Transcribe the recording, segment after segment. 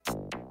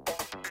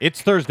It's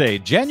Thursday,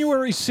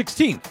 January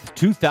 16th,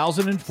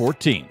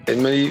 2014.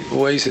 In many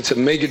ways, it's a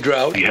mega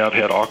drought. We have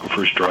had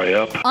aquifers dry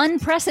up.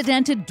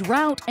 Unprecedented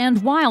drought and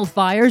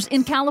wildfires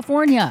in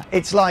California.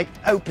 It's like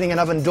opening an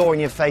oven door in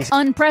your face.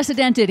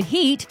 Unprecedented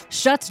heat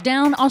shuts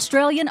down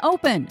Australian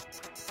Open.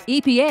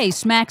 EPA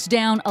smacks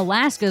down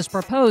Alaska's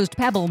proposed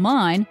Pebble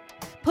Mine,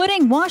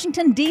 putting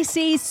Washington,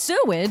 D.C.'s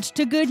sewage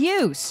to good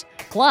use.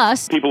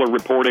 Plus, people are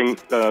reporting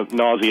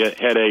nausea,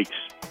 headaches,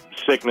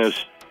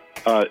 sickness,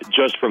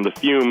 just from the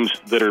fumes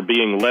that are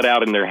being let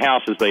out in their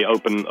house as they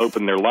open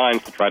their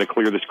lines to try to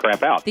clear this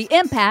crap out. The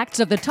impacts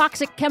of the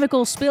toxic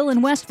chemical spill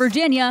in West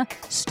Virginia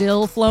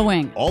still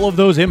flowing. All of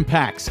those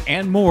impacts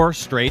and more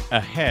straight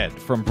ahead.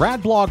 From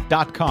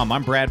BradBlog.com,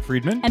 I'm Brad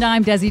Friedman. And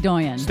I'm Desi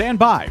Doyen. Stand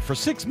by for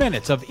 6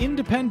 minutes of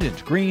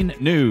independent green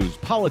news,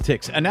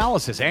 politics,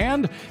 analysis,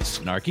 and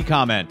snarky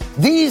comment.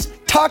 These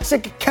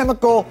toxic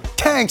chemical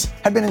tanks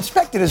have been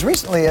inspected as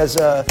recently as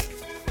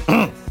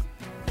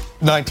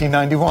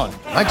 1991.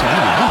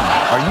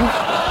 1991? Are you...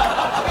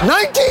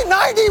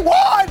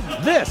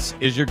 1991! This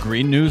is your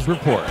Green News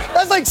Report.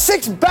 That's like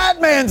 6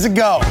 Batmans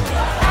ago.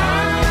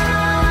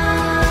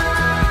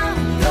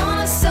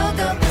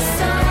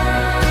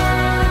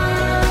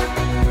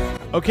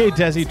 Okay,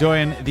 Desi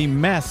Doyen, the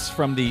mess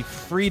from the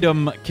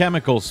Freedom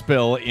chemical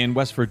spill in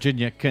West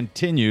Virginia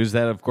continues.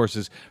 That, of course,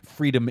 is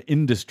Freedom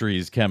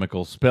Industries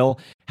chemical spill.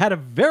 Had a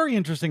very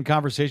interesting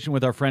conversation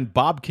with our friend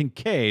Bob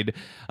Kincaid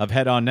of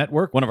Head On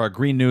Network, one of our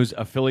Green News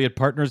affiliate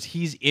partners.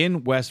 He's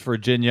in West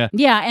Virginia.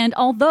 Yeah, and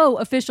although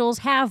officials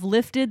have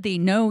lifted the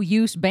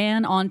no-use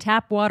ban on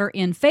tap water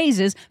in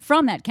phases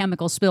from that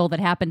chemical spill that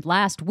happened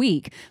last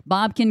week,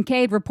 Bob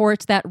Kincaid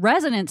reports that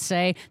residents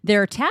say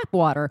their tap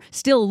water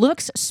still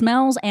looks,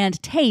 smells, and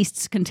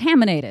tastes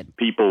contaminated.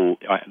 People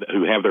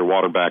who have their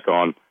water back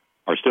on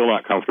are still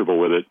not comfortable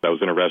with it. I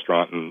was in a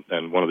restaurant,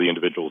 and one of the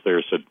individuals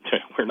there said,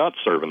 we're not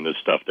serving this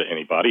stuff to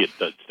anybody. It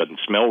doesn't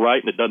smell right,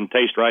 and it doesn't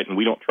taste right, and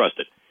we don't trust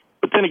it.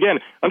 But then again,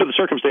 under the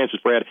circumstances,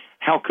 Brad,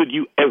 how could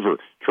you ever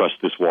trust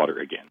this water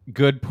again?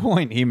 Good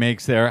point he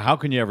makes there. How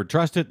can you ever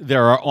trust it?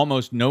 There are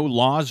almost no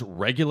laws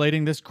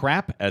regulating this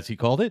crap, as he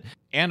called it.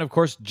 And, of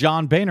course,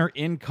 John Boehner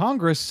in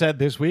Congress said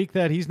this week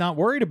that he's not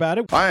worried about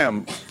it. I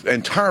am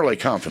entirely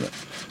confident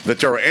that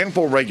there are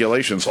ample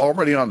regulations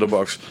already on the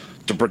books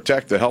to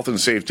protect the health and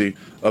safety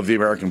of the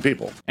American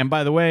people. And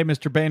by the way,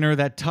 Mr. Boehner,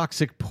 that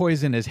toxic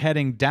poison is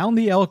heading down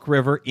the Elk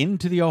River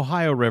into the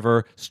Ohio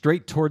River,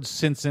 straight towards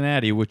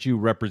Cincinnati, which you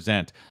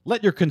represent.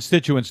 Let your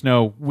constituents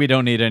know we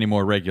don't need any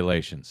more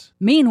regulations.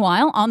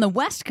 Meanwhile, on the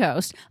West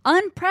Coast,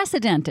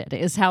 unprecedented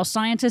is how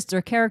scientists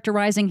are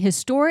characterizing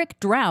historic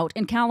drought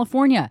in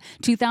California.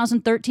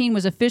 2013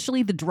 was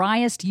officially the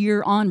driest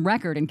year on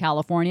record in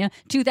California.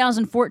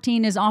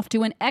 2014 is off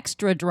to an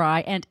extra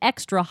dry and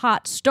extra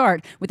hot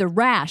start with a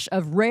rash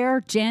of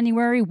rare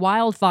January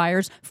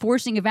wildfires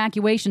forcing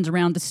evacuations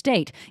around the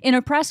state. In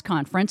a press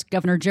conference,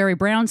 Governor Jerry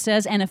Brown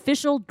says an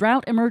official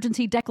drought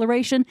emergency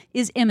declaration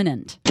is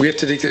imminent. We have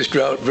to take this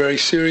drought very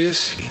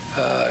serious.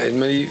 In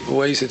many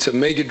ways, it's a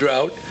mega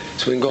drought.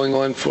 It's been going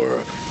on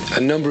for a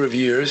number of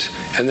years.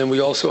 And then we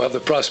also have the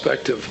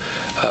prospect of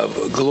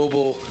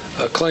global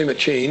climate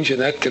change,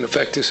 and that can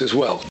affect us as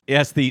well.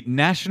 Yes, the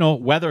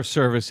National Weather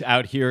Service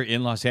out here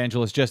in Los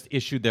Angeles just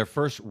issued their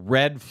first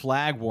red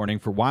flag warning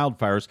for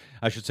wildfires.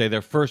 I should say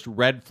their first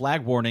red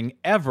flag warning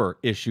ever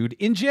issued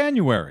in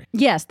January.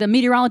 Yes, the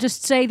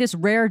meteorologists say this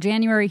rare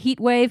January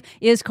heat wave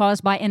is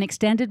caused by an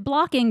extended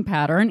blocking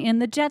pattern in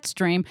the jet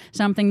stream,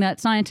 something that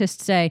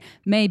scientists say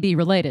may be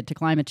related to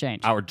climate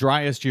change. Our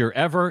driest year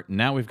ever.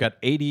 Now we've got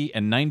 80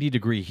 and 90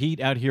 degree heat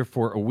out here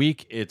for a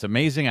week. It's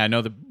amazing. I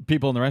know the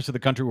people in the rest of the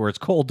country where it's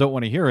cold don't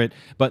want to hear it,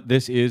 but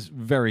this is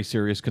very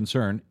serious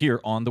concern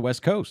here on the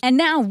West Coast. And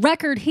now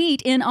record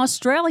heat in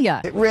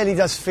Australia. It really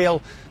does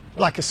feel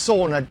like a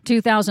sauna.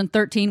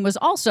 2013 was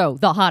also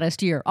the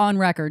hottest year on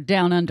record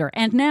down under,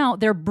 and now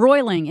they're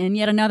broiling in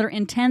yet another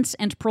intense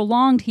and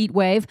prolonged heat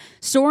wave.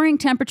 Soaring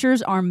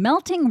temperatures are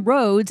melting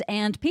roads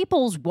and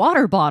people's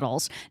water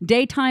bottles.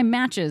 Daytime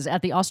matches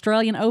at the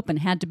Australian Open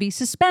had to be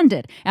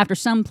suspended after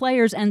some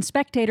players and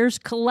spectators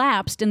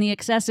collapsed in the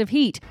excessive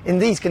heat. In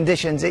these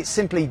conditions, it's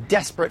simply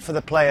desperate for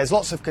the players.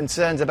 Lots of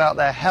concerns about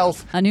their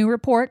health. A new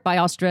report by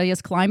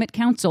Australia's Climate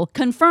Council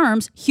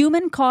confirms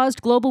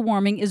human-caused global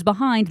warming is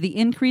behind the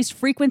increased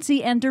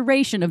frequency and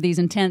duration of these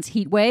intense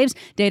heat waves.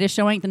 Data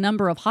showing the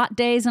number of hot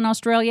days in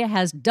Australia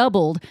has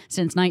doubled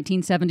since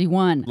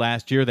 1971.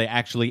 Last year, they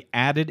actually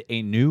added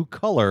a new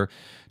color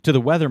to the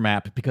weather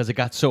map because it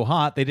got so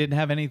hot they didn't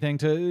have anything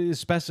to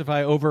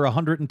specify over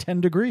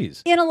 110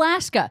 degrees. In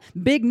Alaska,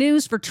 big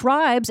news for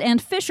tribes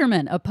and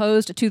fishermen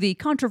opposed to the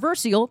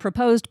controversial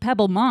proposed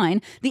Pebble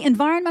Mine. The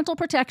Environmental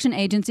Protection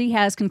Agency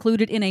has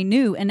concluded in a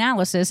new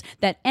analysis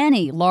that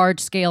any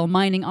large-scale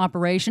mining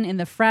operation in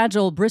the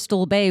fragile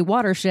Bristol Bay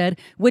watershed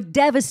would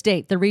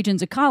devastate the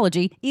region's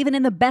ecology, even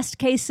in the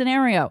best-case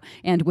scenario,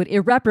 and would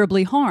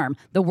irreparably harm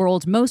the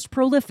world's most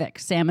prolific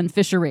salmon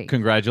fishery.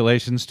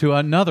 Congratulations to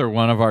another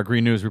one of our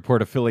Green News News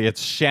Report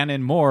affiliate's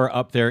Shannon Moore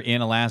up there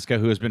in Alaska,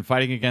 who has been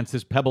fighting against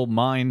this pebble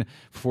mine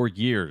for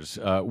years.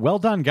 Well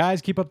done,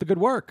 guys. Keep up the good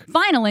work.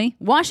 Finally,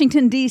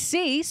 Washington,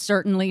 D.C.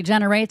 certainly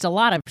generates a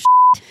lot of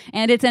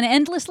and it's an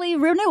endlessly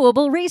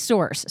renewable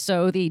resource.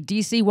 So the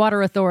D.C.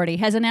 Water Authority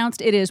has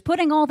announced it is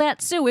putting all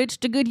that sewage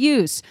to good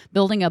use,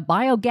 building a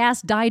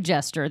biogas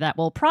digester that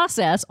will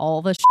process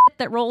all the shit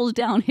that rolls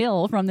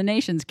downhill from the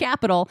nation's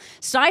capital,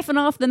 siphon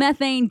off the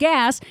methane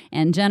gas,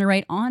 and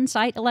generate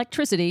on-site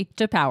electricity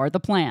to power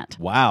the plant.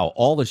 Wow,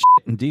 all the shit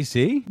in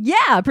D.C.?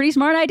 Yeah, pretty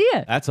smart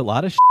idea. That's a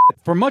lot of shit.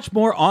 For much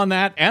more on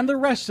that and the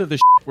rest of the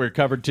shit we're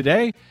covered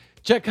today,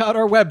 check out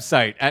our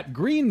website at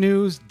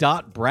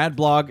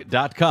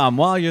greennews.bradblog.com.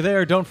 While you're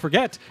there, don't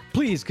forget,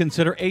 please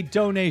consider a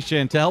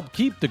donation to help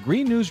keep the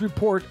Green News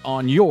Report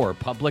on your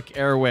public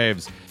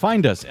airwaves.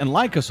 Find us and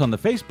like us on the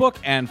Facebook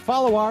and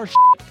follow our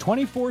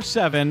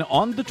 24/7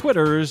 on the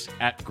Twitters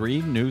at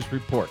Green News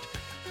Report.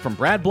 From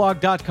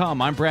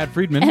bradblog.com, I'm Brad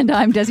Friedman. And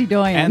I'm Desi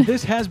Doyen. And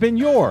this has been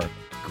your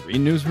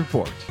Green News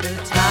Report.